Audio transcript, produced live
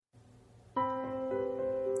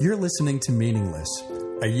You're listening to Meaningless,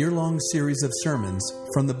 a year-long series of sermons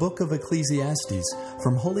from the book of Ecclesiastes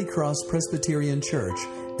from Holy Cross Presbyterian Church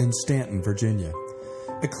in Stanton, Virginia.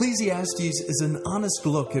 Ecclesiastes is an honest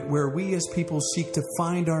look at where we as people seek to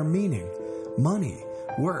find our meaning: money,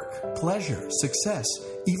 work, pleasure, success,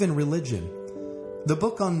 even religion. The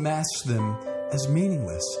book unmasks them as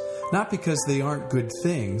meaningless, not because they aren't good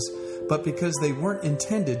things, but because they weren't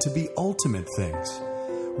intended to be ultimate things.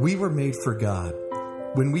 We were made for God.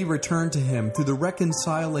 When we return to Him through the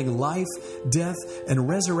reconciling life, death, and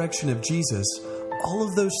resurrection of Jesus, all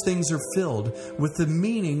of those things are filled with the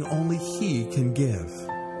meaning only He can give.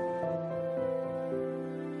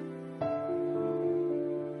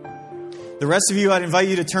 The rest of you, I'd invite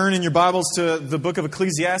you to turn in your Bibles to the book of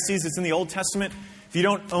Ecclesiastes. It's in the Old Testament. If you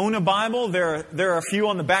don't own a Bible, there are a few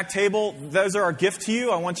on the back table. Those are our gift to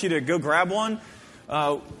you. I want you to go grab one.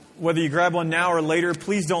 Whether you grab one now or later,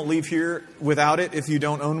 please don't leave here without it if you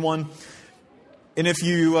don't own one. And if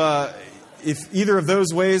either of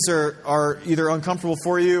those ways are either uncomfortable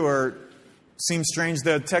for you or seem strange,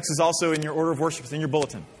 the text is also in your order of worship. It's in your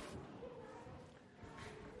bulletin.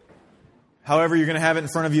 However you're going to have it in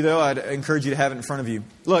front of you, though, I'd encourage you to have it in front of you.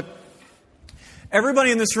 Look,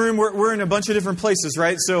 everybody in this room, we're in a bunch of different places,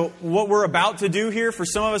 right? So what we're about to do here, for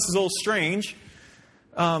some of us, is a little strange.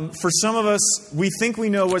 For some of us, we think we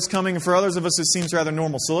know what's coming, and for others of us, it seems rather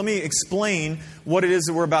normal. So let me explain what it is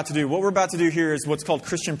that we're about to do. What we're about to do here is what's called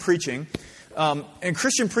Christian preaching. And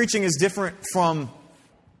Christian preaching is different from,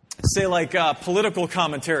 say, like political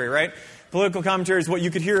commentary, right? Political commentary is what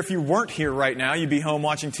you could hear if you weren't here right now. You'd be home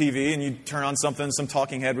watching TV, and you'd turn on something, some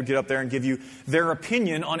talking head would get up there and give you their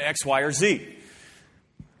opinion on X, Y, or Z.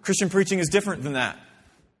 Christian preaching is different than that.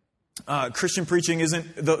 Christian preaching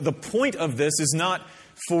isn't... The point of this is not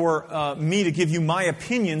for me to give you my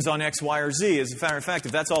opinions on X, Y, or Z. As a matter of fact,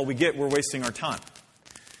 if that's all we get, we're wasting our time.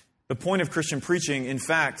 The point of Christian preaching, in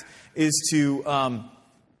fact, is to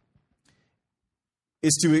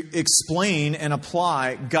explain and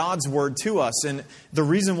apply God's Word to us. And the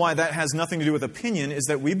reason why that has nothing to do with opinion is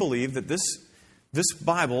that we believe that this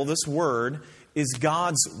Bible, this Word, is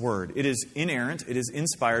God's Word. It is inerrant, it is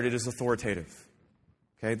inspired, it is authoritative.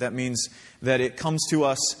 Okay, that means that it comes to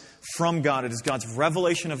us from God. It is God's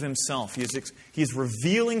revelation of Himself. He is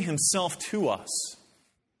revealing Himself to us.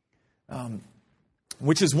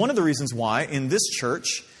 Which is one of the reasons why in this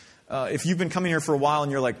church, if you've been coming here for a while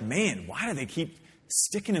and you're like, man, why do they keep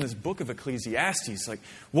sticking in this book of Ecclesiastes? Like,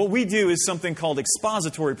 what we do is something called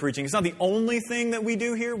expository preaching. It's not the only thing that we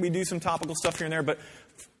do here. We do some topical stuff here and there, but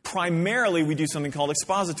primarily, we do something called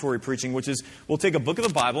expository preaching, which is we'll take a book of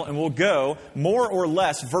the Bible and we'll go more or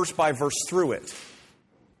less verse by verse through it.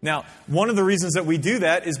 Now, one of the reasons that we do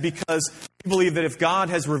that is because we believe that if God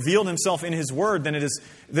has revealed Himself in His Word, then it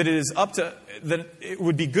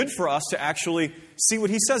would be good for us to actually see what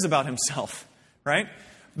He says about Himself, right?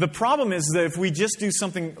 The problem is that if we just do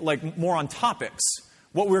something like more on topics,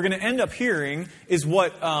 what we're going to end up hearing is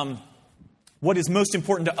what is most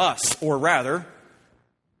important to us, or rather,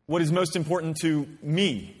 what is most important to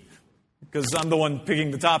me, because I'm the one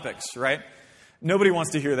picking the topics, right? Nobody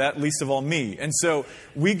wants to hear that, least of all me. And so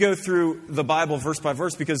we go through the Bible verse by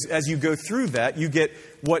verse, because as you go through that, you get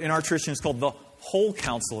what in our tradition is called the whole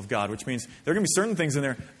counsel of God, which means there are going to be certain things in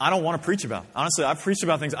there I don't want to preach about. Honestly, I've preached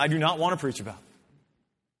about things I do not want to preach about.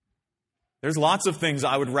 There's lots of things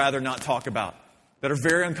I would rather not talk about that are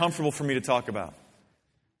very uncomfortable for me to talk about,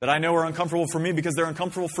 that I know are uncomfortable for me because they're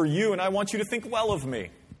uncomfortable for you, and I want you to think well of me.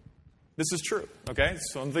 This is true, okay?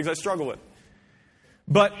 Some of the things I struggle with.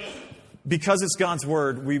 But because it's God's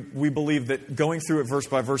Word, we believe that going through it verse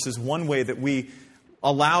by verse is one way that we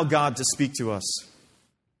allow God to speak to us.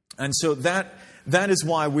 And so that is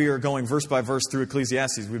why we are going verse by verse through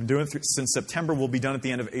Ecclesiastes. We've been doing it since September. We'll be done at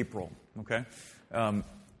the end of April, okay?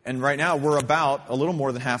 And right now, we're about a little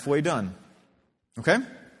more than halfway done, okay?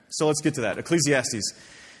 So let's get to that. Ecclesiastes.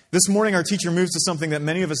 This morning, our teacher moves to something that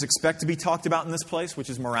many of us expect to be talked about in this place, which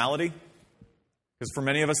is morality. Because for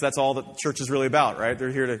many of us, that's all that church is really about, right?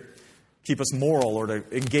 They're here to keep us moral or to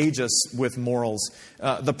engage us with morals.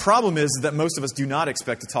 The problem is that most of us do not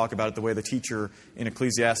expect to talk about it the way the teacher in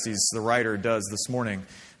Ecclesiastes, the writer, does this morning,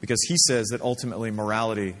 because he says that ultimately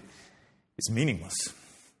morality is meaningless.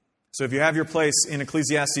 So if you have your place in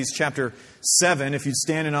Ecclesiastes chapter 7, if you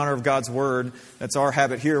stand in honor of God's Word, that's our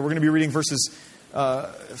habit here. We're going to be reading verse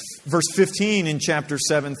 15 in chapter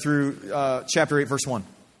 7 through chapter 8, verse 1.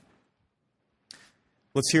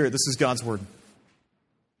 Let's hear it. This is God's Word.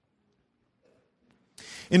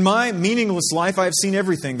 In my meaningless life, I have seen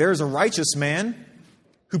everything. There is a righteous man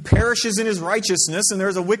who perishes in his righteousness, and there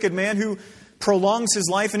is a wicked man who prolongs his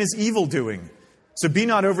life in his evil doing. So be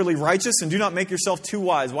not overly righteous and do not make yourself too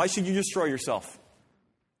wise. Why should you destroy yourself?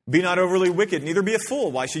 Be not overly wicked, neither be a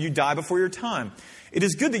fool. Why should you die before your time? It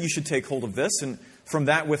is good that you should take hold of this, and from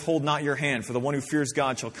that withhold not your hand, for the one who fears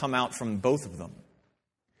God shall come out from both of them.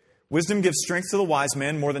 Wisdom gives strength to the wise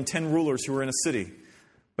man more than 10 rulers who are in a city.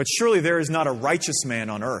 But surely there is not a righteous man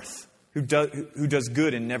on earth who does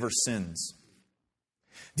good and never sins.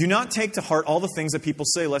 Do not take to heart all the things that people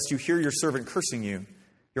say, lest you hear your servant cursing you.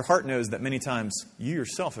 Your heart knows that many times you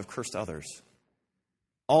yourself have cursed others.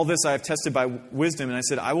 All this I have tested by wisdom, and I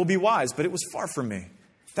said, I will be wise, but it was far from me.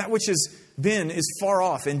 That which has been is far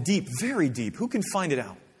off and deep, very deep. Who can find it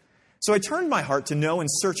out? So I turned my heart to know and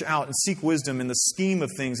search out and seek wisdom in the scheme of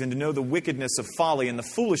things, and to know the wickedness of folly and the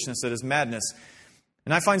foolishness that is madness.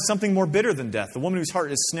 And I find something more bitter than death, the woman whose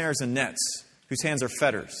heart is snares and nets, whose hands are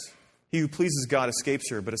fetters. He who pleases God escapes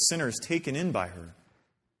her, but a sinner is taken in by her.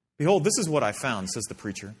 Behold, this is what I found, says the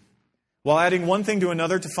preacher, while adding one thing to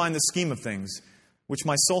another to find the scheme of things, which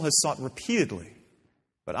my soul has sought repeatedly,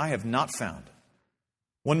 but I have not found.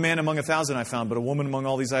 One man among 1,000 I found, but a woman among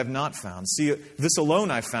all these I have not found. See, this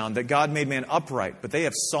alone I found, that God made man upright, but they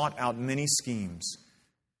have sought out many schemes.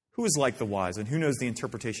 Who is like the wise, and who knows the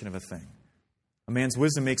interpretation of a thing? A man's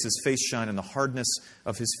wisdom makes his face shine, and the hardness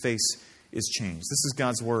of his face is changed. This is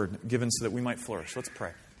God's word given so that we might flourish. Let's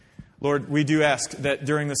pray. Lord, we do ask that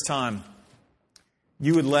during this time,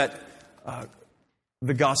 you would let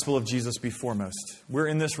the gospel of Jesus be foremost. We're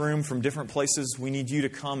in this room from different places. We need you to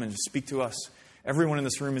come and speak to us. Everyone in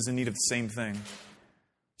this room is in need of the same thing.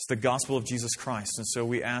 It's the gospel of Jesus Christ. And so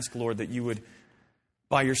we ask, Lord, that you would,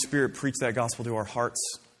 by your Spirit, preach that gospel to our hearts.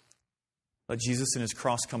 Let Jesus and his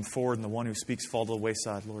cross come forward, and the one who speaks fall to the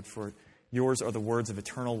wayside, Lord, for yours are the words of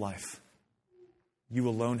eternal life. You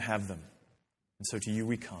alone have them. And so to you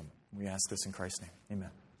we come. We ask this in Christ's name. Amen.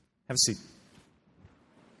 Have a seat.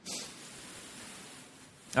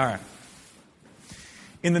 All right.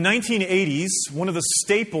 In the 1980s, one of the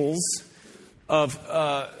staples of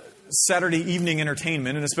Saturday evening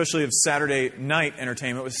entertainment, and especially of Saturday night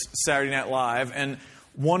entertainment, was Saturday Night Live. And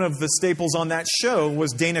one of the staples on that show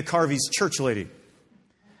was Dana Carvey's Church Lady.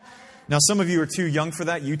 Now, some of you are too young for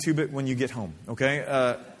that. YouTube it when you get home,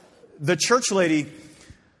 okay? The Church Lady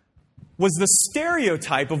was the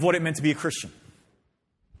stereotype of what it meant to be a Christian.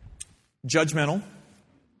 Judgmental,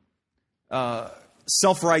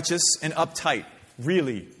 self-righteous, and uptight.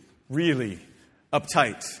 Really, really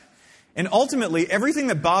uptight. And ultimately, everything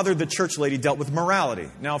that bothered the church lady dealt with morality.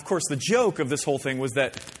 Now, of course, the joke of this whole thing was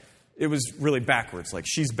that it was really backwards. Like,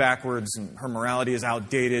 she's backwards and her morality is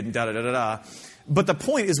outdated and da-da-da-da-da. But the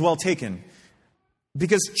point is well taken.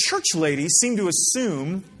 Because church ladies seem to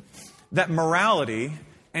assume that morality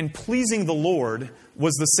and pleasing the Lord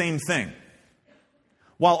was the same thing.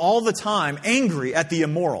 While all the time angry at the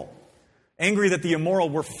immoral. Angry that the immoral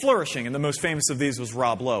were flourishing. And the most famous of these was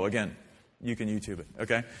Rob Lowe. Again, you can YouTube it,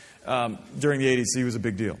 okay? During the 80s, he was a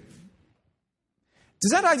big deal.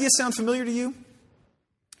 Does that idea sound familiar to you?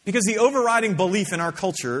 Because the overriding belief in our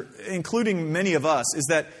culture, including many of us, is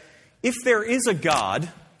that if there is a God,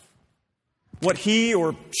 what he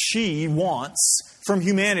or she wants from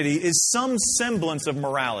humanity is some semblance of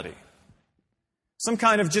morality. Some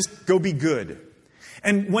kind of just go be good.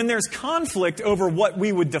 And when there's conflict over what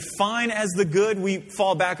we would define as the good, we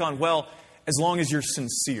fall back on, well, as long as you're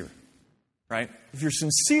sincere, right? If you're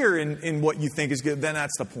sincere in what you think is good, then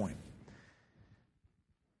that's the point.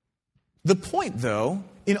 The point, though,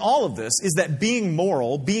 in all of this is that being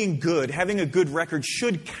moral, being good, having a good record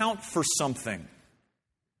should count for something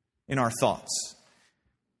in our thoughts.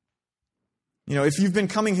 You know, if you've been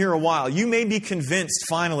coming here a while, you may be convinced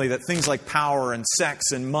finally that things like power and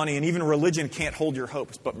sex and money and even religion can't hold your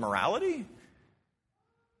hopes. But morality?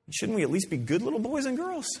 Shouldn't we at least be good little boys and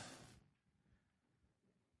girls?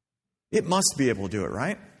 It must be able to do it,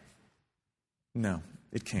 right? No,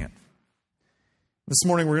 it can't. This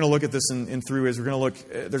morning we're going to look at this in three ways. We're going to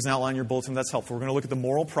look, there's an outline in your bulletin that's helpful. We're going to look at the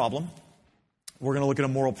moral problem. We're going to look at a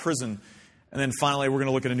moral prison. And then finally we're going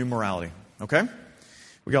to look at a new morality. Okay?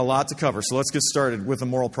 We got a lot to cover, so let's get started with the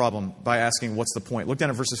moral problem by asking, what's the point? Look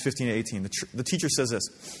down at verses 15 to 18. The teacher says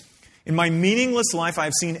this: in my meaningless life I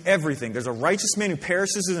have seen everything. There's a righteous man who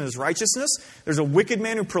perishes in his righteousness. There's a wicked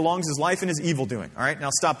man who prolongs his life in his evil doing. All right,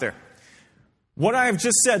 now stop there. What I have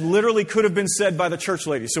just said literally could have been said by the church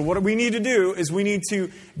lady. So what we need to do is we need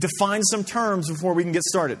to define some terms before we can get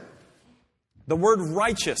started. The word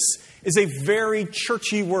righteous is a very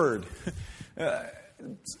churchy word.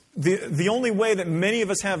 The only way that many of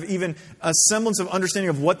us have even a semblance of understanding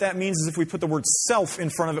of what that means is if we put the word self in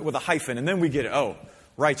front of it with a hyphen, and then we get it. Oh,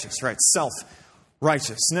 righteous, right?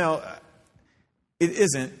 Self-righteous. Now, it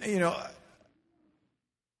isn't. You know,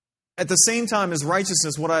 at the same time as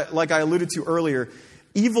righteousness, like I alluded to earlier,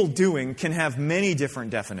 evil doing can have many different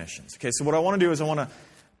definitions. Okay, so what I want to do is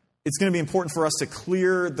it's going to be important for us to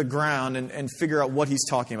clear the ground and figure out what he's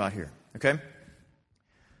talking about here. Okay?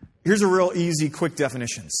 Here's a real easy, quick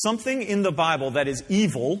definition. Something in the Bible that is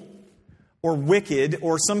evil or wicked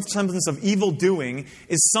or some semblance of evil doing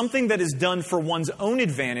is something that is done for one's own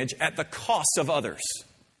advantage at the cost of others.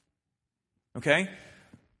 Okay?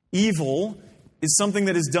 Evil is something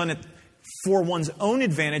that is done for one's own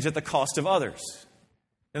advantage at the cost of others.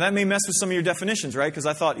 And that may mess with some of your definitions, right? Because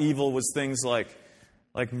I thought evil was things like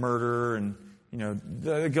murder and,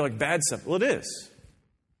 like bad stuff. Well, it is.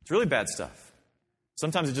 It's really bad stuff.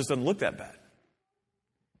 Sometimes it just doesn't look that bad.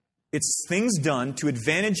 It's things done to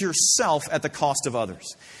advantage yourself at the cost of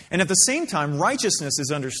others. And at the same time, righteousness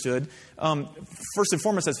is understood, first and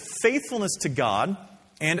foremost, as faithfulness to God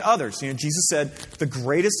and others. Jesus said the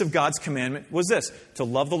greatest of God's commandment was this, to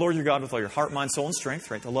love the Lord your God with all your heart, mind, soul, and strength,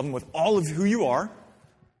 right? To love Him with all of who you are.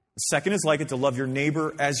 The second is like it, to love your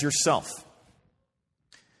neighbor as yourself.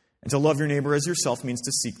 And to love your neighbor as yourself means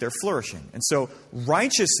to seek their flourishing. And so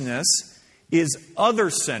righteousness is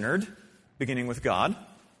other-centered, beginning with God,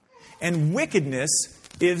 and wickedness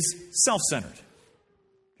is self-centered.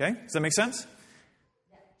 Okay? Does that make sense?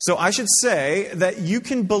 So I should say that you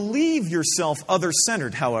can believe yourself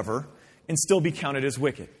other-centered, however, and still be counted as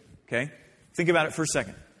wicked. Okay? Think about it for a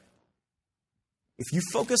second. If you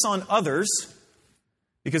focus on others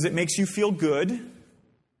because it makes you feel good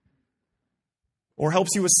or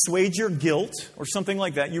helps you assuage your guilt or something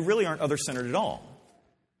like that, you really aren't other-centered at all.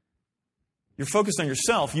 You're focused on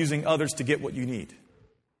yourself using others to get what you need,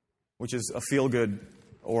 which is a feel-good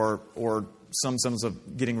or some sense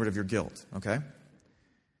of getting rid of your guilt. Okay?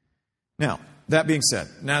 Now, that being said,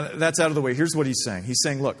 now that's out of the way, here's what he's saying. He's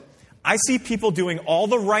saying, look, I see people doing all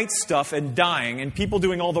the right stuff and dying, and people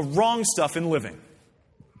doing all the wrong stuff and living.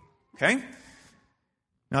 Okay?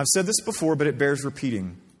 Now, I've said this before, but it bears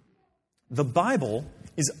repeating. The Bible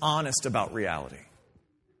is honest about reality.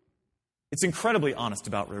 It's incredibly honest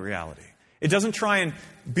about reality. It doesn't try and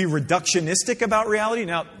be reductionistic about reality.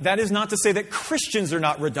 Now, that is not to say that Christians are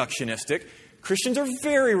not reductionistic. Christians are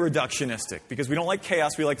very reductionistic because we don't like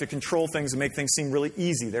chaos. We like to control things and make things seem really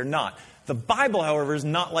easy. They're not. The Bible, however, is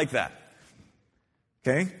not like that.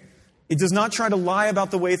 Okay? It does not try to lie about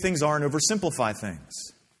the way things are and oversimplify things.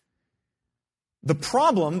 The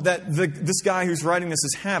problem that this guy who's writing this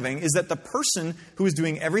is having is that the person who is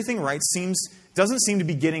doing everything right doesn't seem to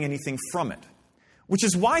be getting anything from it. Which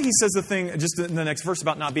is why he says the thing just in the next verse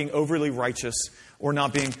about not being overly righteous or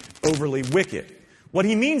not being overly wicked. What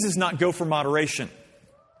he means is not go for moderation.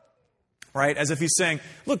 Right? As if he's saying,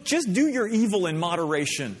 look, just do your evil in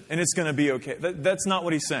moderation and it's going to be okay. That's not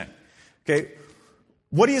what he's saying. Okay?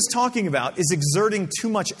 What he is talking about is exerting too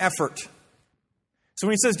much effort. So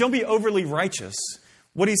when he says don't be overly righteous,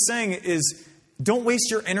 what he's saying is don't waste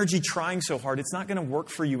your energy trying so hard. It's not going to work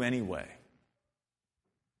for you anyway.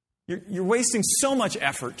 You're wasting so much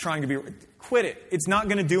effort trying to be... Quit it. It's not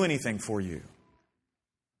going to do anything for you.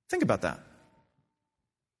 Think about that.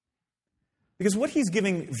 Because what he's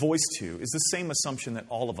giving voice to is the same assumption that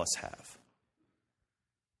all of us have.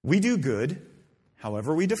 We do good,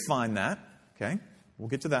 however we define that. Okay? We'll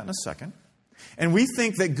get to that in a second. And we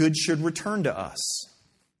think that good should return to us.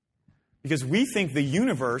 Because we think the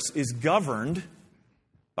universe is governed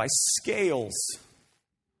by scales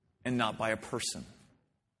and not by a person.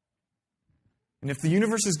 And if the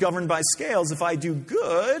universe is governed by scales, if I do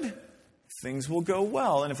good, things will go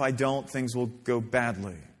well. And if I don't, things will go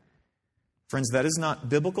badly. Friends, that is not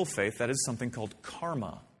biblical faith. That is something called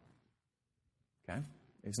karma. Okay?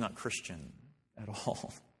 It's not Christian at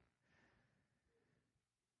all.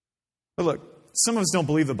 But look, some of us don't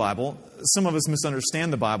believe the Bible. Some of us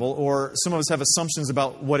misunderstand the Bible. Or some of us have assumptions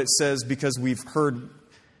about what it says because of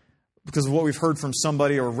what we've heard from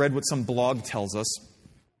somebody or read what some blog tells us.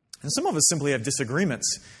 And some of us simply have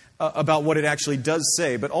disagreements about what it actually does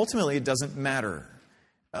say, but ultimately it doesn't matter.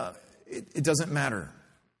 It doesn't matter.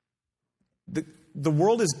 The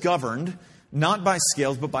world is governed not by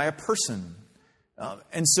scales, but by a person.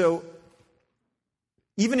 And so,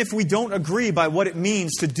 even if we don't agree by what it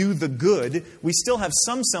means to do the good, we still have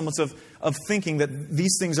some semblance of thinking that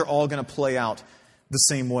these things are all going to play out the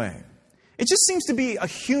same way. It just seems to be a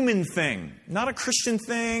human thing, not a Christian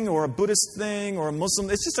thing or a Buddhist thing or a Muslim.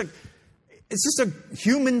 It's just a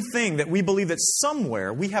human thing that we believe that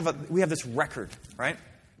somewhere we have this record, right?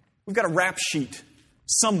 We've got a rap sheet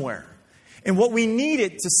somewhere. And what we need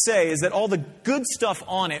it to say is that all the good stuff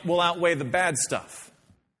on it will outweigh the bad stuff.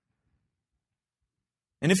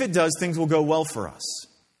 And if it does, things will go well for us.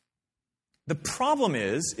 The problem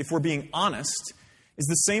is, if we're being honest, is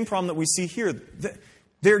the same problem that we see here.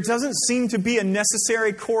 There doesn't seem to be a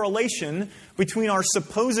necessary correlation between our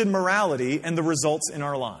supposed morality and the results in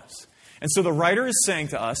our lives. And so the writer is saying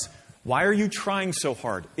to us, why are you trying so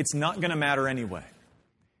hard? It's not going to matter anyway.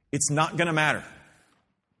 It's not going to matter.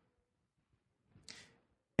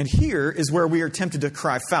 And here is where we are tempted to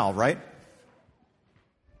cry foul, right?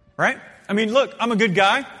 Right? I mean, look, I'm a good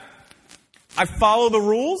guy. I follow the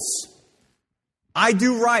rules. I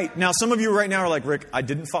do right. Now, some of you right now are like, Rick, I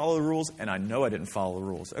didn't follow the rules, and I know I didn't follow the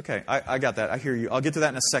rules. Okay, I got that. I hear you. I'll get to that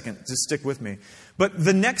in a second. Just stick with me. But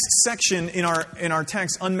the next section in our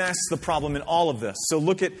text unmasks the problem in all of this. So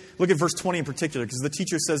look at verse 20 in particular, because the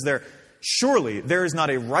teacher says there, surely there is not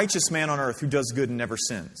a righteous man on earth who does good and never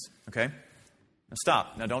sins. Okay? Now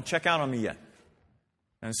stop. Now don't check out on me yet.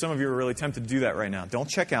 And some of you are really tempted to do that right now. Don't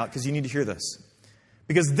check out, because you need to hear this.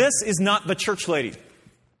 Because this is not the church lady.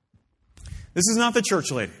 This is not the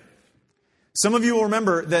church lady. Some of you will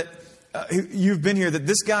remember that you've been here, that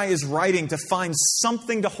this guy is writing to find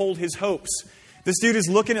something to hold his hopes. This dude is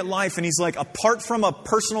looking at life and he's like, apart from a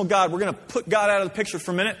personal God, we're going to put God out of the picture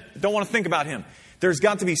for a minute. Don't want to think about him. There's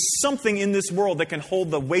got to be something in this world that can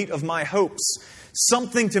hold the weight of my hopes.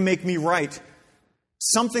 Something to make me right.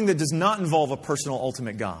 Something that does not involve a personal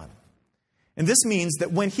ultimate God. And this means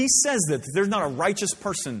that when he says that there's not a righteous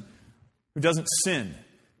person who doesn't sin,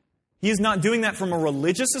 he is not doing that from a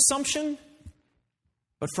religious assumption,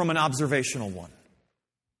 but from an observational one.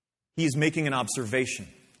 He is making an observation,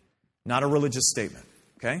 not a religious statement.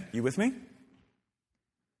 Okay? You with me?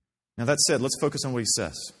 Now that said, let's focus on what he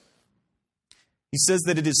says. He says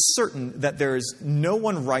that it is certain that there is no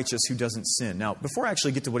one righteous who doesn't sin. Now, before I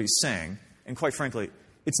actually get to what he's saying, and quite frankly,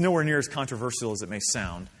 it's nowhere near as controversial as it may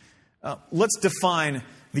sound, let's define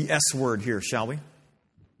the S word here, shall we?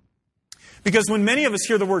 Because when many of us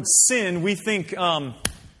hear the word sin, we think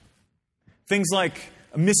things like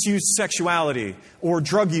misused sexuality or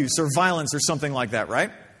drug use or violence or something like that, right?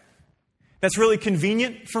 That's really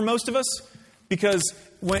convenient for most of us because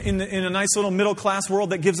in a nice little middle-class world,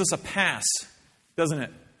 that gives us a pass, doesn't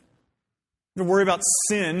it? We don't worry about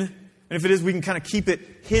sin, and if it is, we can kind of keep it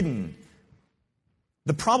hidden.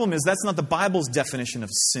 The problem is that's not the Bible's definition of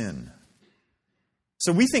sin.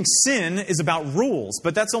 So we think sin is about rules,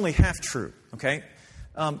 but that's only half true, okay?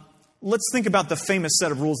 Let's think about the famous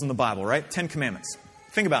set of rules in the Bible, right? 10 Commandments.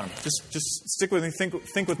 Think about them. Just stick with me.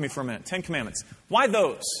 Think with me for a minute. 10 Commandments. Why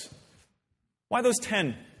those? Why those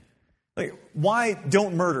 10? Like, why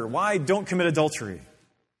don't murder? Why don't commit adultery?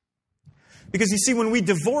 Because you see, when we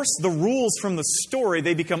divorce the rules from the story,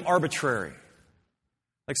 they become arbitrary.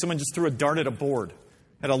 Like someone just threw a dart at a board,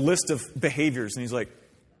 had a list of behaviors, and he's like,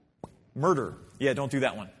 murder. Yeah, don't do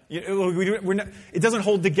that one. It doesn't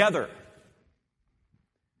hold together.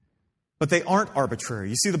 But they aren't arbitrary.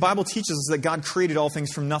 You see, the Bible teaches us that God created all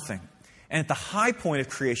things from nothing. And at the high point of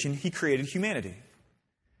creation, He created humanity.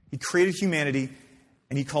 He created humanity,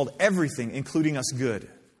 and He called everything, including us, good.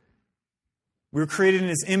 We were created in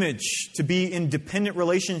His image to be in dependent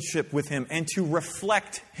relationship with Him and to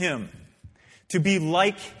reflect Him, to be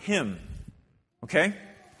like Him. Okay?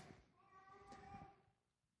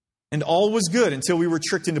 And all was good until we were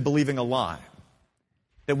tricked into believing a lie.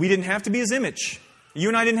 That we didn't have to be His image. You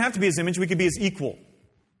and I didn't have to be His image. We could be His equal.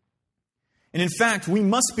 And in fact, we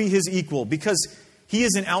must be His equal because He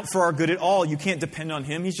isn't out for our good at all. You can't depend on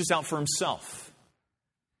Him. He's just out for Himself.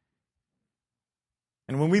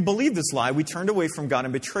 And when we believed this lie, we turned away from God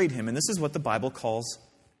and betrayed Him. And this is what the Bible calls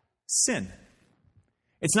sin.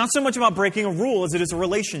 It's not so much about breaking a rule as it is a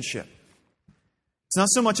relationship. It's not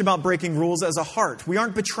so much about breaking rules as a heart. We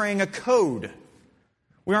aren't betraying a code.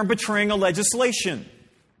 We aren't betraying a legislation.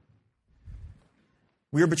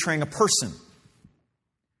 We are betraying a person.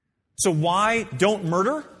 So why don't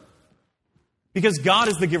murder? Because God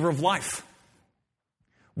is the giver of life.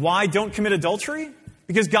 Why don't commit adultery?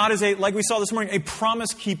 Because God is like we saw this morning, a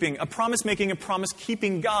promise-keeping, a promise-making, a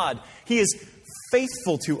promise-keeping God. He is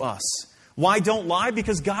faithful to us. Why don't lie?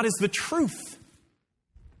 Because God is the truth.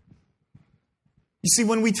 You see,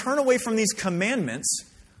 when we turn away from these commandments,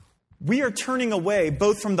 we are turning away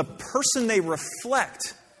both from the person they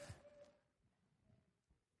reflect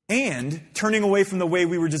and turning away from the way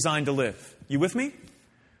we were designed to live. You with me?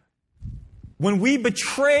 When we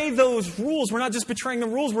betray those rules, we're not just betraying the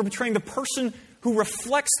rules, we're betraying the person who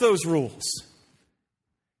reflects those rules.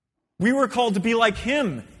 We were called to be like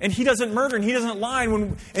Him, and He doesn't murder, and He doesn't lie,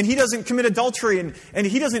 and He doesn't commit adultery, and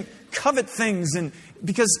He doesn't covet things, and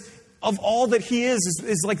because of all that He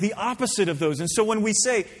is like the opposite of those. And so when we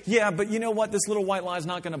say, yeah, but you know what, this little white lie is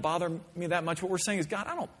not going to bother me that much, what we're saying is, God,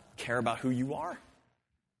 I don't care about who you are.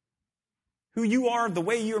 who you are, the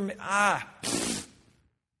way you're, I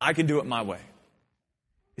can do it my way.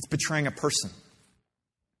 It's betraying a person.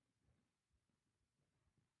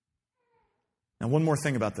 Now, one more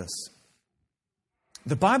thing about this.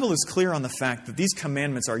 The Bible is clear on the fact that these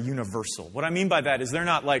commandments are universal. What I mean by that is they're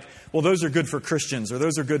not like, well, those are good for Christians, or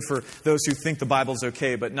those are good for those who think the Bible's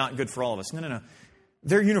okay, but not good for all of us. No.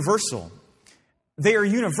 They're universal. They are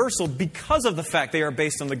universal because of the fact they are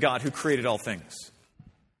based on the God who created all things.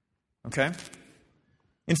 Okay?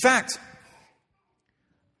 In fact,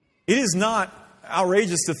 it is not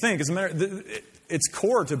outrageous to think, as a matter, it's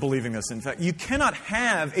core to believing this, in fact. You cannot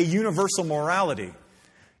have a universal morality.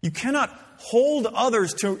 You cannot hold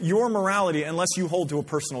others to your morality unless you hold to a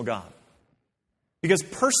personal God. Because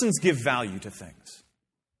persons give value to things.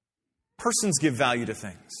 Persons give value to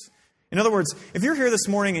things. In other words, if you're here this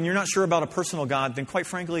morning and you're not sure about a personal God, then quite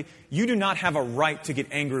frankly, you do not have a right to get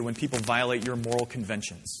angry when people violate your moral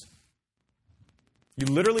conventions. You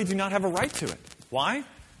literally do not have a right to it. Why?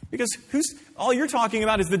 Because all you're talking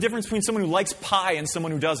about is the difference between someone who likes pie and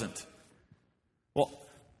someone who doesn't. Well,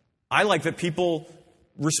 I like that people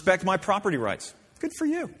respect my property rights. Good for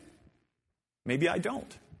you. Maybe I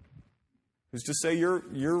don't. Who's to say your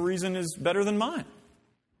reason is better than mine?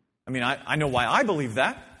 I mean, I know why I believe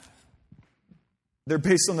that. They're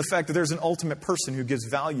based on the fact that there's an ultimate person who gives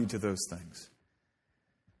value to those things.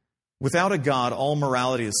 Without a God, all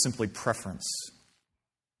morality is simply preference.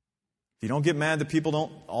 If you don't get mad that people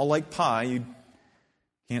don't all like pie, you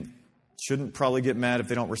shouldn't probably get mad if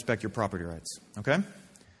they don't respect your property rights. Okay?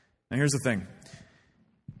 Now here's the thing.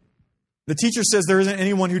 The teacher says there isn't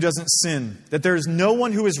anyone who doesn't sin, that there is no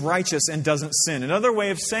one who is righteous and doesn't sin. Another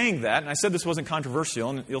way of saying that, and I said this wasn't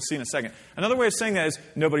controversial, and you'll see in a second. Another way of saying that is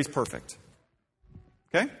nobody's perfect.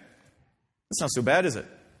 Okay? That's not so bad, is it?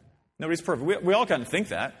 Nobody's perfect. We all kind of think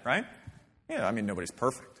that, right? Yeah, I mean, nobody's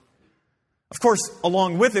perfect. Of course,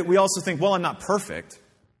 along with it, we also think, well, I'm not perfect,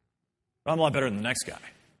 but I'm a lot better than the next guy.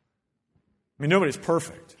 I mean, nobody's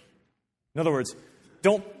perfect. In other words,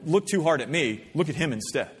 don't look too hard at me, look at him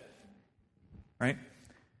instead. Right?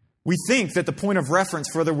 We think that the point of reference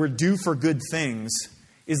for whether we're due for good things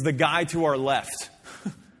is the guy to our left.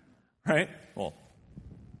 Right? Well,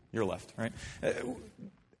 your left, right?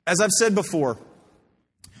 As I've said before,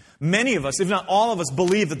 many of us, if not all of us,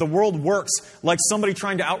 believe that the world works like somebody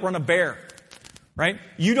trying to outrun a bear. Right?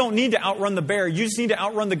 You don't need to outrun the bear. You just need to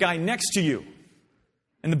outrun the guy next to you.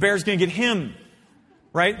 And the bear's going to get him.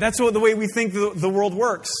 Right? That's the way we think the world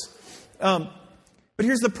works. But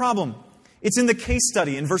here's the problem. It's in the case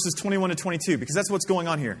study in verses 21 to 22, because that's what's going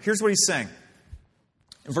on here. Here's what he's saying.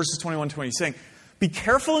 In verses 21 to 20, he's saying, be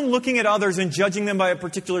careful in looking at others and judging them by a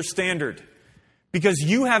particular standard, because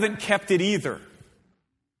you haven't kept it either.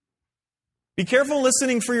 Be careful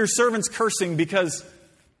listening for your servants cursing, because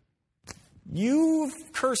you've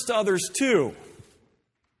cursed others too.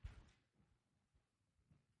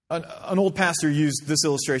 An old pastor used this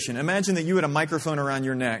illustration. Imagine that you had a microphone around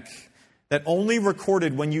your neck that only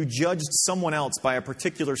recorded when you judged someone else by a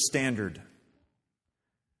particular standard.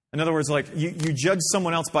 In other words, like you judged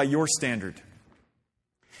someone else by your standard.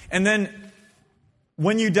 And then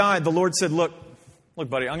when you died, the Lord said, look,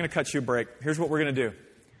 buddy, I'm going to cut you a break. Here's what we're going to do.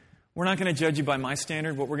 We're not going to judge you by my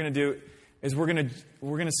standard. What we're going to do is we're going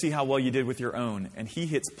to see how well you did with your own. And he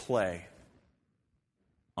hits play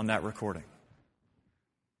on that recording.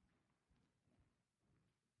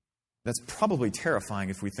 That's probably terrifying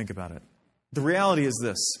if we think about it. The reality is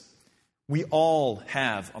this. We all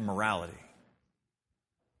have a morality.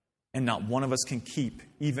 And not one of us can keep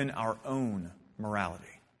even our own morality.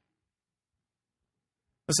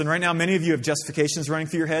 Listen, right now, many of you have justifications running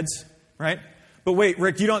through your heads, right? But wait,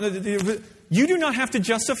 Rick, you do not have to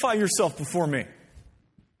justify yourself before me.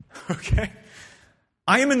 Okay?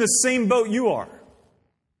 I am in the same boat you are.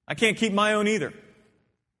 I can't keep my own either.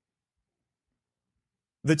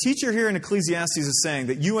 The teacher here in Ecclesiastes is saying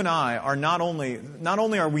that you and I are not only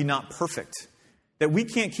are we not perfect, that we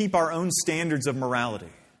can't keep our own standards of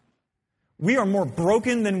morality. We are more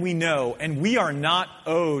broken than we know, and we are not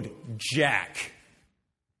owed jack.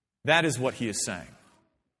 That is what he is saying.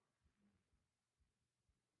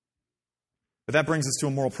 But that brings us to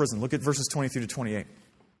a moral prison. Look at verses 23 to 28.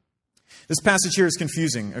 This passage here is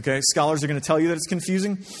confusing, okay? Scholars are going to tell you that it's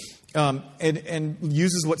confusing and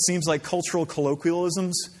uses what seems like cultural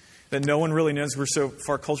colloquialisms that no one really knows. We're so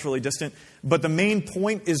far culturally distant. But the main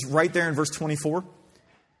point is right there in verse 24.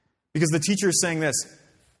 Because the teacher is saying this,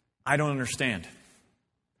 I don't understand.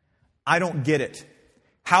 I don't get it.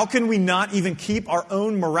 How can we not even keep our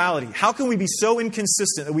own morality? How can we be so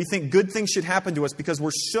inconsistent that we think good things should happen to us because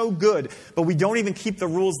we're so good, but we don't even keep the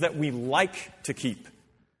rules that we like to keep?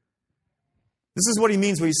 This is what he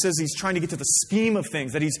means when he says he's trying to get to the scheme of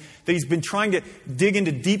things, that he's been trying to dig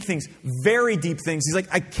into deep things, very deep things. He's like,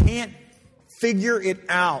 I can't figure it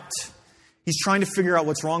out. He's trying to figure out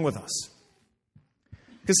what's wrong with us.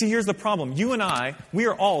 Because see, here's the problem. You and I, we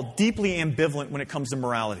are all deeply ambivalent when it comes to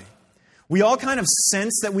morality. We all kind of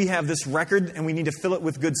sense that we have this record and we need to fill it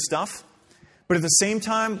with good stuff. But at the same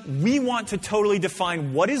time, we want to totally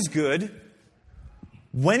define what is good,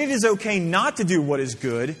 when it is okay not to do what is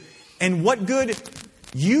good, and what good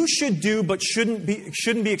you should do but shouldn't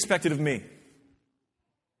be expected of me.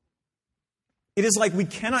 It is like we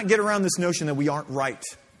cannot get around this notion that we aren't right,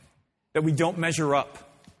 that we don't measure up.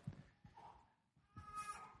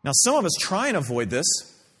 Now, some of us try and avoid this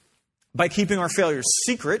by keeping our failures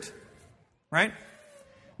secret, right?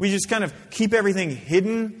 We just kind of keep everything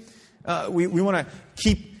hidden. We want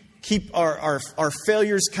to keep our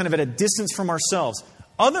failures kind of at a distance from ourselves.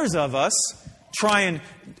 Others of us try and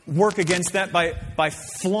work against that by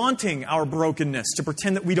flaunting our brokenness to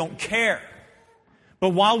pretend that we don't care. But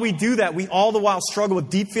while we do that, we all the while struggle with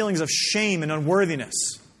deep feelings of shame and unworthiness.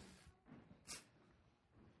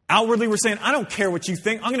 Outwardly, we're saying, I don't care what you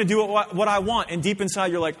think. I'm going to do what I want. And deep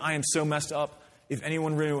inside, you're like, I am so messed up. If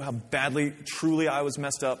anyone knew how badly, truly I was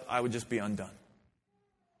messed up, I would just be undone.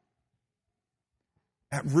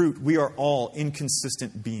 At root, we are all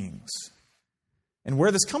inconsistent beings. And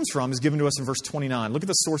where this comes from is given to us in verse 29. Look at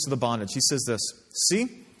the source of the bondage. He says this, see,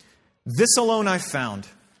 this alone I found.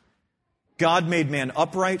 God made man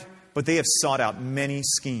upright, but they have sought out many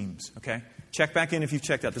schemes. Okay? Check back in if you've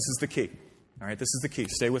checked out. This is the key. All right, this is the key.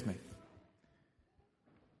 Stay with me.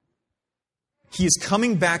 He is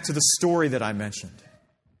coming back to the story that I mentioned.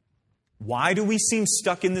 Why do we seem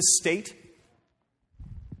stuck in this state?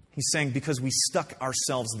 He's saying because we stuck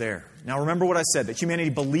ourselves there. Now remember what I said, that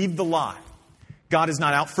humanity believed the lie. God is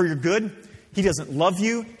not out for your good. He doesn't love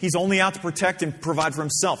you. He's only out to protect and provide for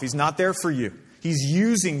himself. He's not there for you. He's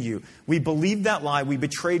using you. We believed that lie. We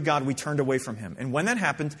betrayed God. We turned away from him. And when that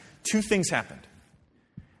happened, two things happened.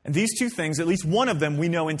 And these two things, at least one of them, we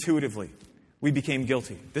know intuitively. We became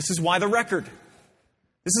guilty. This is why the record.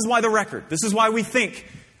 This is why the record. This is why we think,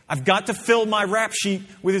 I've got to fill my rap sheet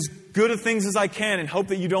with as good of things as I can and hope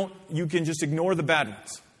that you can just ignore the bad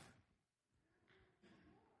ones.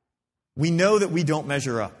 We know that we don't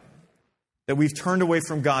measure up. That we've turned away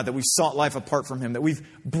from God. That we've sought life apart from him. That we've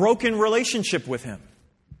broken relationship with him.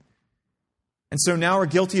 And so now we're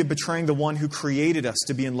guilty of betraying the one who created us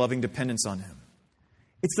to be in loving dependence on him.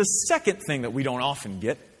 It's the second thing that we don't often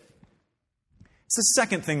get. It's the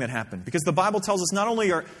second thing that happened. Because the Bible tells us not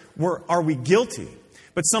only are we guilty,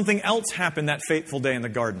 but something else happened that fateful day in the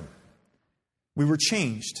garden. We were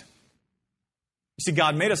changed. You see,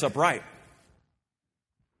 God made us upright.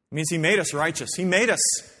 It means he made us righteous. He made us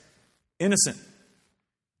innocent.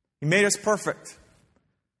 He made us perfect.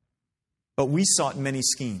 But we sought many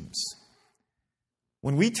schemes.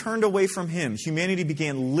 When we turned away from him, humanity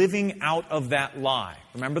began living out of that lie.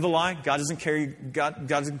 Remember the lie? God doesn't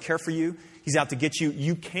care for you. He's out to get you.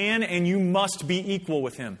 You can and you must be equal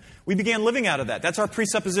with him. We began living out of that. That's our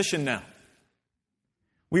presupposition now.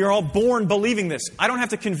 We are all born believing this. I don't have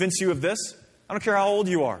to convince you of this. I don't care how old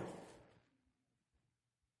you are.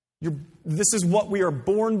 This is what we are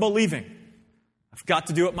born believing. I've got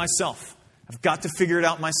to do it myself. I've got to figure it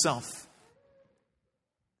out myself.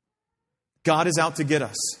 God is out to get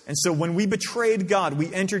us. And so when we betrayed God,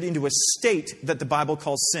 we entered into a state that the Bible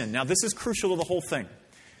calls sin. Now, this is crucial to the whole thing.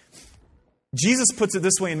 Jesus puts it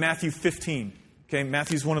this way in Matthew 15. Okay,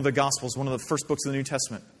 Matthew's one of the Gospels, one of the first books of the New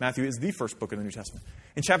Testament. Matthew is the first book of the New Testament.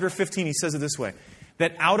 In chapter 15, he says it this way,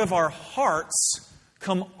 that out of our hearts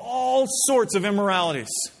come all sorts of immoralities,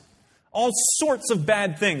 all sorts of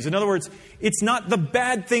bad things. In other words, it's not the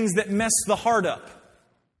bad things that mess the heart up.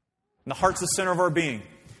 And the heart's the center of our being.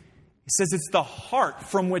 He says it's the heart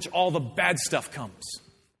from which all the bad stuff comes.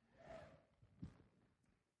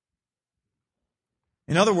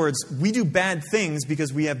 In other words, we do bad things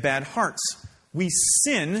because we have bad hearts. We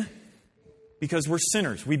sin because we're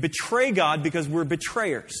sinners. We betray God because we're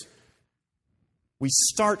betrayers. We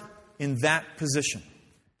start in that position,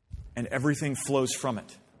 and everything flows from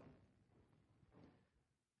it.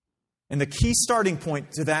 And the key starting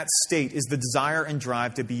point to that state is the desire and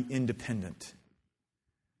drive to be independent.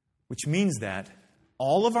 Which means that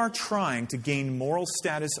all of our trying to gain moral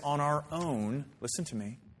status on our own, listen to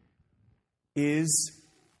me, is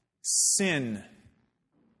sin.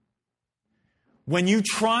 When you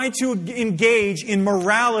try to engage in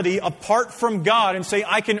morality apart from God and say,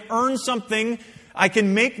 I can earn something, I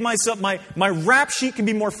can make myself, my rap sheet can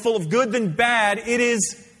be more full of good than bad, it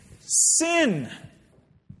is sin.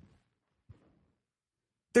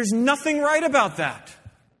 There's nothing right about that.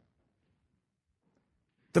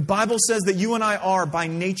 The Bible says that you and I are by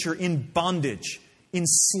nature in bondage, in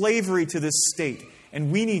slavery to this state, and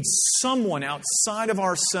we need someone outside of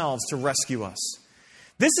ourselves to rescue us.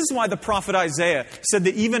 This is why the prophet Isaiah said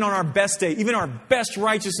that even on our best day, even our best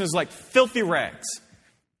righteousness is like filthy rags.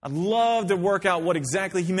 I'd love to work out what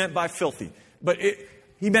exactly he meant by filthy, but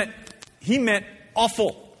he meant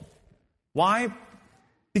awful. Why?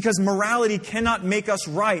 Because morality cannot make us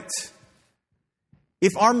right.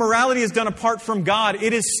 If our morality is done apart from God,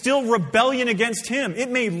 it is still rebellion against Him. It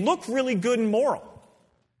may look really good and moral.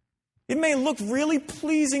 It may look really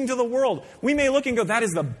pleasing to the world. We may look and go, that is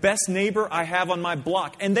the best neighbor I have on my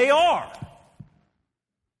block. And they are.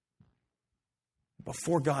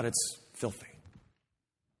 Before God, it's filthy.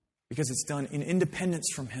 Because it's done in independence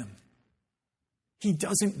from Him. He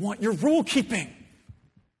doesn't want your rule keeping.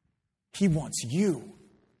 He wants you.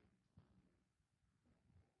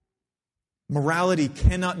 Morality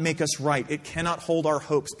cannot make us right. It cannot hold our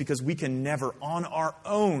hopes because we can never, on our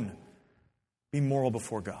own, be moral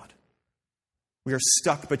before God. We are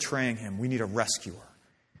stuck betraying Him. We need a rescuer.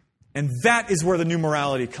 And that is where the new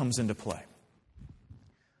morality comes into play.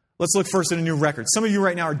 Let's look first at a new record. Some of you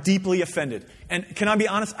right now are deeply offended. And can I be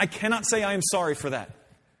honest? I cannot say I am sorry for that.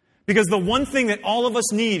 Because the one thing that all of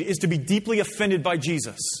us need is to be deeply offended by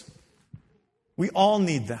Jesus. We all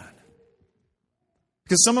need that.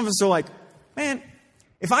 Because some of us are like, man,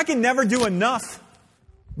 if I can never do enough,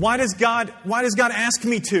 why does God ask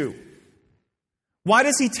me to? Why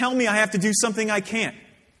does He tell me I have to do something I can't?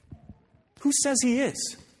 Who says He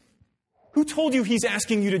is? Who told you He's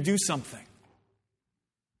asking you to do something?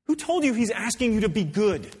 Who told you He's asking you to be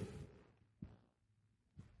good?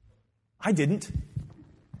 I didn't.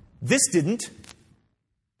 This didn't.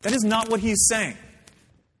 That is not what He's saying.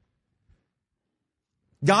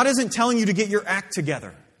 God isn't telling you to get your act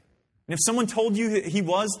together. And if someone told you that He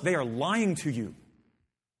was, they are lying to you.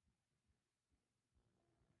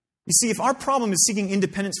 You see, if our problem is seeking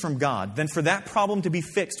independence from God, then for that problem to be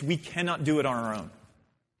fixed, we cannot do it on our own.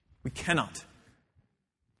 We cannot.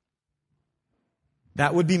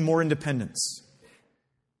 That would be more independence.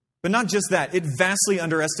 But not just that, it vastly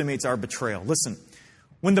underestimates our betrayal. Listen,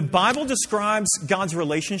 when the Bible describes God's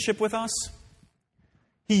relationship with us,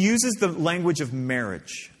 He uses the language of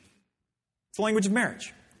marriage. It's the language of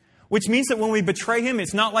marriage. Which means that when we betray Him,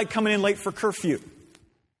 it's not like coming in late for curfew.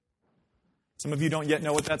 Some of you don't yet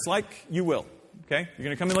know what that's like. You will. Okay? You're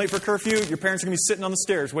going to come in late for curfew. Your parents are going to be sitting on the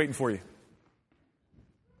stairs waiting for you.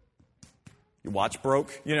 Your watch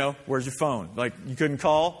broke. Where's your phone? Like, you couldn't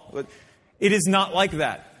call. It is not like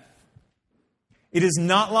that. It is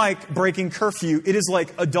not like breaking curfew. It is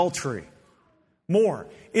like adultery. More.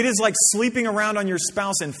 It is like sleeping around on your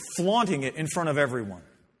spouse and flaunting it in front of everyone.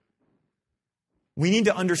 We need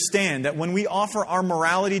to understand that when we offer our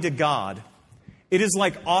morality to God, it is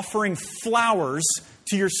like offering flowers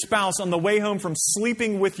to your spouse on the way home from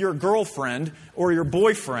sleeping with your girlfriend or your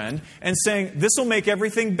boyfriend and saying, this will make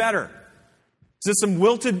everything better. So some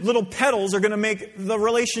wilted little petals are going to make the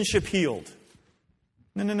relationship healed.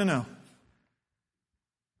 No.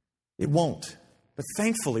 It won't. But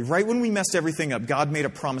thankfully, right when we messed everything up, God made a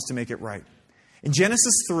promise to make it right. In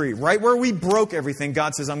Genesis 3, right where we broke everything,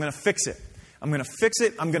 God says, I'm going to fix it. I'm going to fix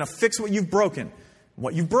it. I'm going to fix what you've broken.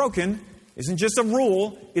 What you've broken isn't just a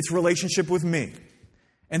rule, it's relationship with me.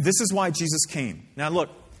 And this is why Jesus came. Now look,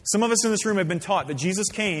 some of us in this room have been taught that Jesus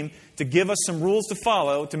came to give us some rules to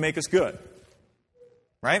follow to make us good.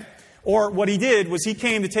 Right? Or what He did was He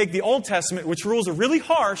came to take the Old Testament, which rules are really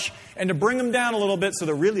harsh, and to bring them down a little bit so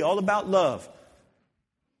they're really all about love.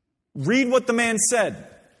 Read what the man said.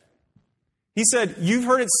 He said, you've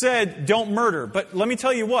heard it said, don't murder. But let me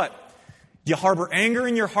tell you what. You harbor anger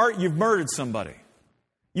in your heart, you've murdered somebody.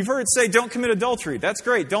 You've heard it say, don't commit adultery. That's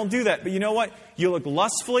great. Don't do that. But you know what? You look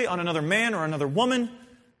lustfully on another man or another woman.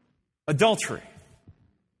 Adultery.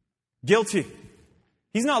 Guilty.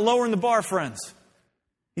 He's not lowering the bar, friends.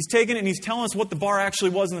 He's taking it and He's telling us what the bar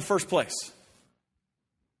actually was in the first place.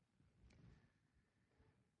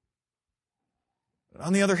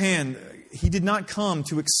 On the other hand, He did not come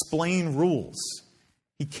to explain rules.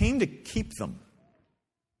 He came to keep them.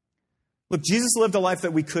 Look, Jesus lived a life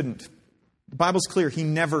that we couldn't. The Bible's clear. He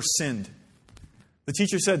never sinned. The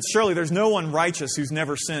teacher said, surely there's no one righteous who's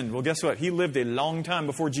never sinned. Well, guess what? He lived a long time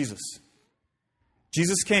before Jesus.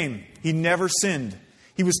 Jesus came. He never sinned.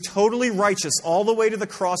 He was totally righteous all the way to the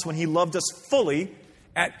cross when He loved us fully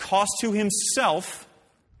at cost to Himself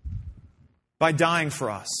by dying for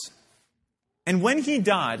us. And when He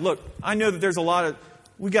died, look, I know that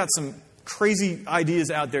we got some crazy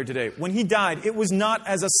ideas out there today. When He died, it was not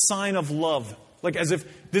as a sign of love. Like as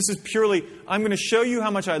if This is purely, I'm going to show you how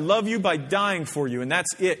much I love you by dying for you, and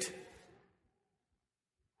that's it.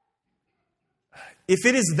 If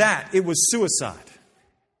it is that, it was suicide.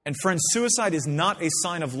 And friends, suicide is not a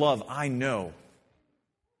sign of love, I know.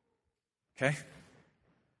 Okay?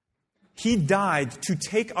 He died to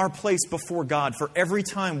take our place before God for every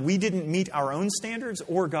time we didn't meet our own standards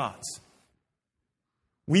or God's.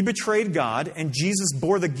 We betrayed God, and Jesus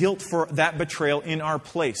bore the guilt for that betrayal in our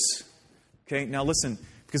place. Okay, now listen,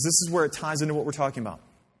 because this is where it ties into what we're talking about.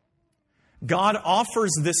 God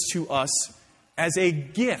offers this to us as a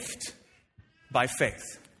gift by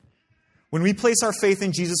faith. When we place our faith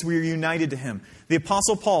in Jesus, we are united to Him. The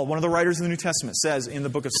Apostle Paul, one of the writers of the New Testament, says in the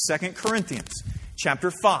book of 2 Corinthians,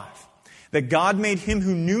 chapter 5, that God made Him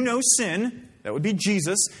who knew no sin, that would be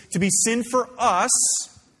Jesus, to be sin for us,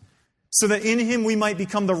 so that in Him we might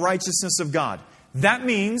become the righteousness of God. That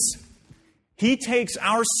means He takes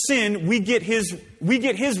our sin, we get His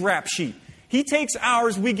rap sheet. He takes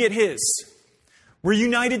ours, we get His. We're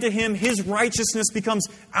united to Him. His righteousness becomes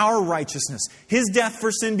our righteousness. His death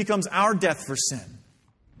for sin becomes our death for sin.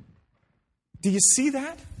 Do you see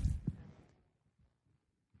that?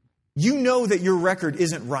 You know that your record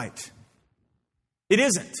isn't right. It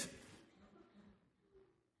isn't.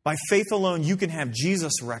 By faith alone, you can have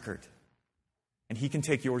Jesus' record, and He can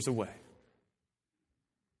take yours away.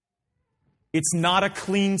 It's not a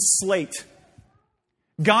clean slate.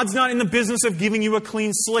 God's not in the business of giving you a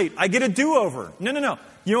clean slate. I get a do-over. No.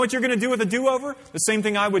 You know what you're going to do with a do-over? The same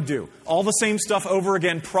thing I would do. All the same stuff over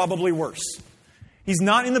again, probably worse. He's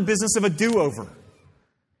not in the business of a do-over.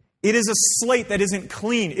 It is a slate that isn't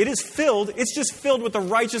clean. It is filled. It's just filled with the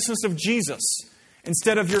righteousness of Jesus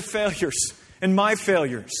instead of your failures and my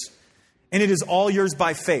failures. And it is all yours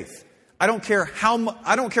by faith. I don't care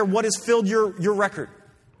what has filled your record.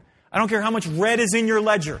 I don't care how much red is in your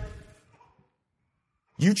ledger.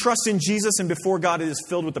 You trust in Jesus, and before God it is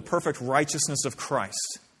filled with the perfect righteousness of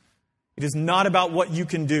Christ. It is not about what you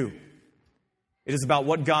can do. It is about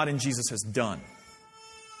what God and Jesus has done.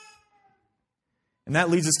 And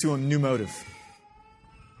that leads us to a new motive.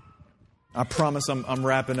 I promise I'm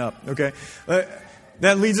wrapping up, okay?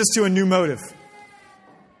 That leads us to a new motive.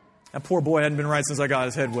 That poor boy hadn't been right since I got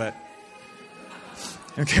his head wet.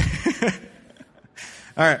 Okay.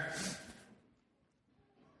 All right.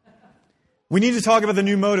 We need to talk about the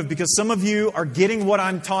new motive because some of you are getting what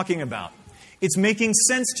I'm talking about. It's making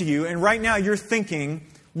sense to you, and right now you're thinking,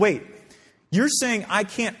 wait, you're saying I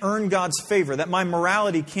can't earn God's favor, that my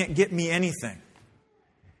morality can't get me anything.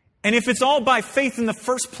 And if it's all by faith in the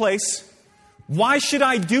first place, why should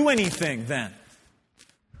I do anything then?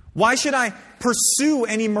 Why should I pursue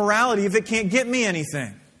any morality if it can't get me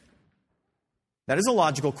anything? That is a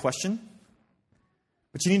logical question.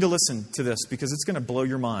 But you need to listen to this because it's going to blow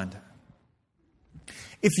your mind.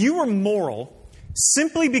 If you were moral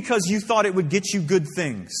simply because you thought it would get you good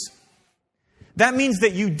things, that means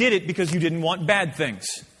that you did it because you didn't want bad things,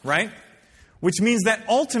 right? Which means that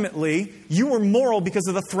ultimately you were moral because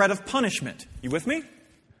of the threat of punishment. You with me?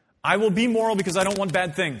 I will be moral because I don't want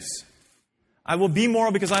bad things. I will be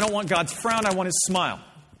moral because I don't want God's frown, I want His smile.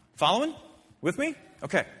 Following? With me?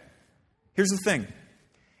 Okay. Here's the thing.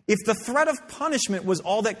 If the threat of punishment was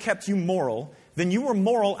all that kept you moral, then you were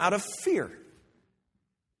moral out of fear,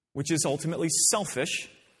 which is ultimately selfish,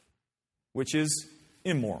 which is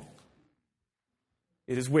immoral.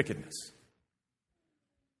 It is wickedness.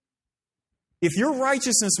 If your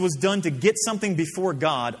righteousness was done to get something before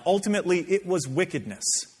God, ultimately it was wickedness.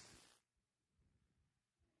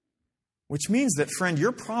 Which means that, friend,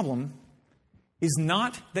 your problem is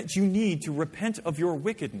not that you need to repent of your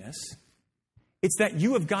wickedness. It's that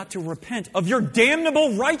you have got to repent of your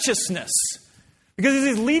damnable righteousness. Because it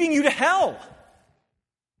is leading you to hell.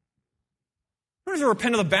 You don't have to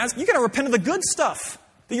repent of the bad. You got to repent of the good stuff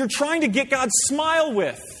that you're trying to get God's smile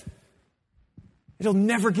with. It'll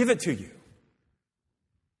never give it to you.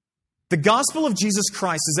 The gospel of Jesus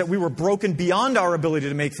Christ is that we were broken beyond our ability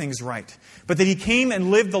to make things right, but that He came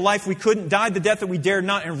and lived the life we couldn't, died the death that we dared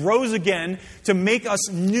not, and rose again to make us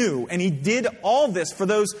new. And He did all this for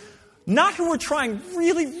those not who were trying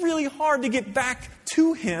really, really hard to get back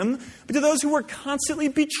to Him, but to those who were constantly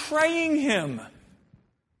betraying Him.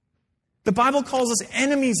 The Bible calls us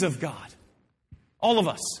enemies of God. All of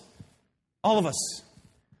us. All of us.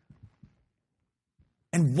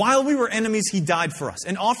 And while we were enemies, He died for us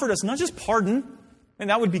and offered us not just pardon, and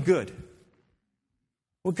that would be good.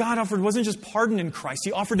 What God offered wasn't just pardon in Christ.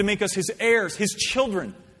 He offered to make us His heirs, His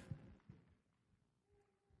children.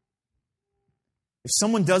 If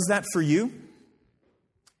someone does that for you,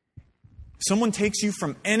 if someone takes you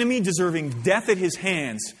from enemy deserving death at his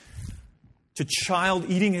hands to child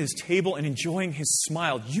eating at his table and enjoying his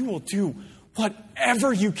smile, you will do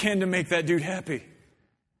whatever you can to make that dude happy.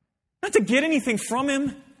 Not to get anything from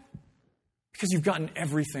him, because you've gotten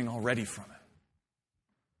everything already from him.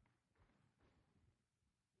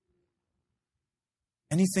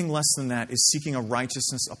 Anything less than that is seeking a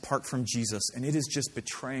righteousness apart from Jesus, and it is just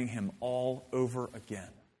betraying him all over again.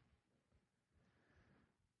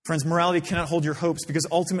 Friends, morality cannot hold your hopes because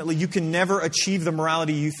ultimately you can never achieve the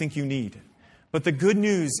morality you think you need. But the good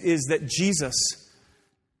news is that Jesus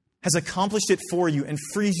has accomplished it for you and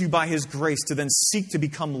frees you by his grace to then seek to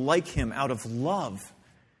become like him out of love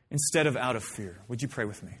instead of out of fear. Would you pray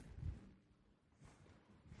with me?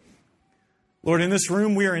 Lord, in this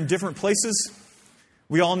room we are in different places.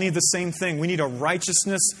 We all need the same thing. We need a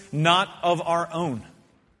righteousness not of our own.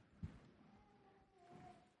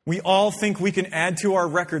 We all think we can add to our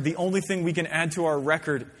record. The only thing we can add to our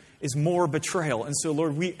record is more betrayal. And so,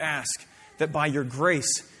 Lord, we ask that by your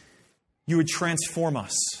grace, you would transform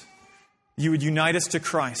us. You would unite us to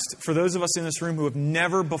Christ. For those of us in this room who have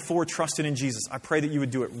never before trusted in Jesus, I pray that you would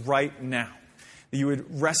do it right now. That you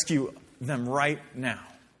would rescue them right now.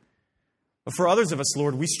 But for others of us,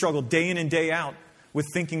 Lord, we struggle day in and day out with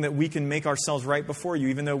thinking that we can make ourselves right before you,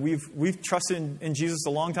 even though we've trusted in Jesus a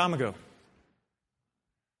long time ago.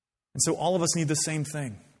 And so all of us need the same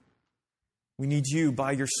thing. We need you,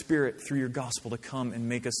 by your Spirit, through your gospel, to come and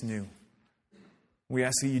make us new. We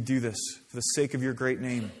ask that you do this for the sake of your great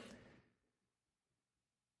name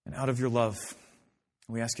and out of your love.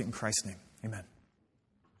 We ask it in Christ's name. Amen.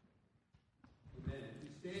 Amen. If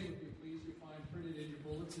you stand with me, please, you find printed in your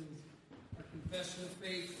bulletins our confession of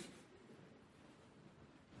faith.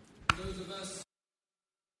 For those of us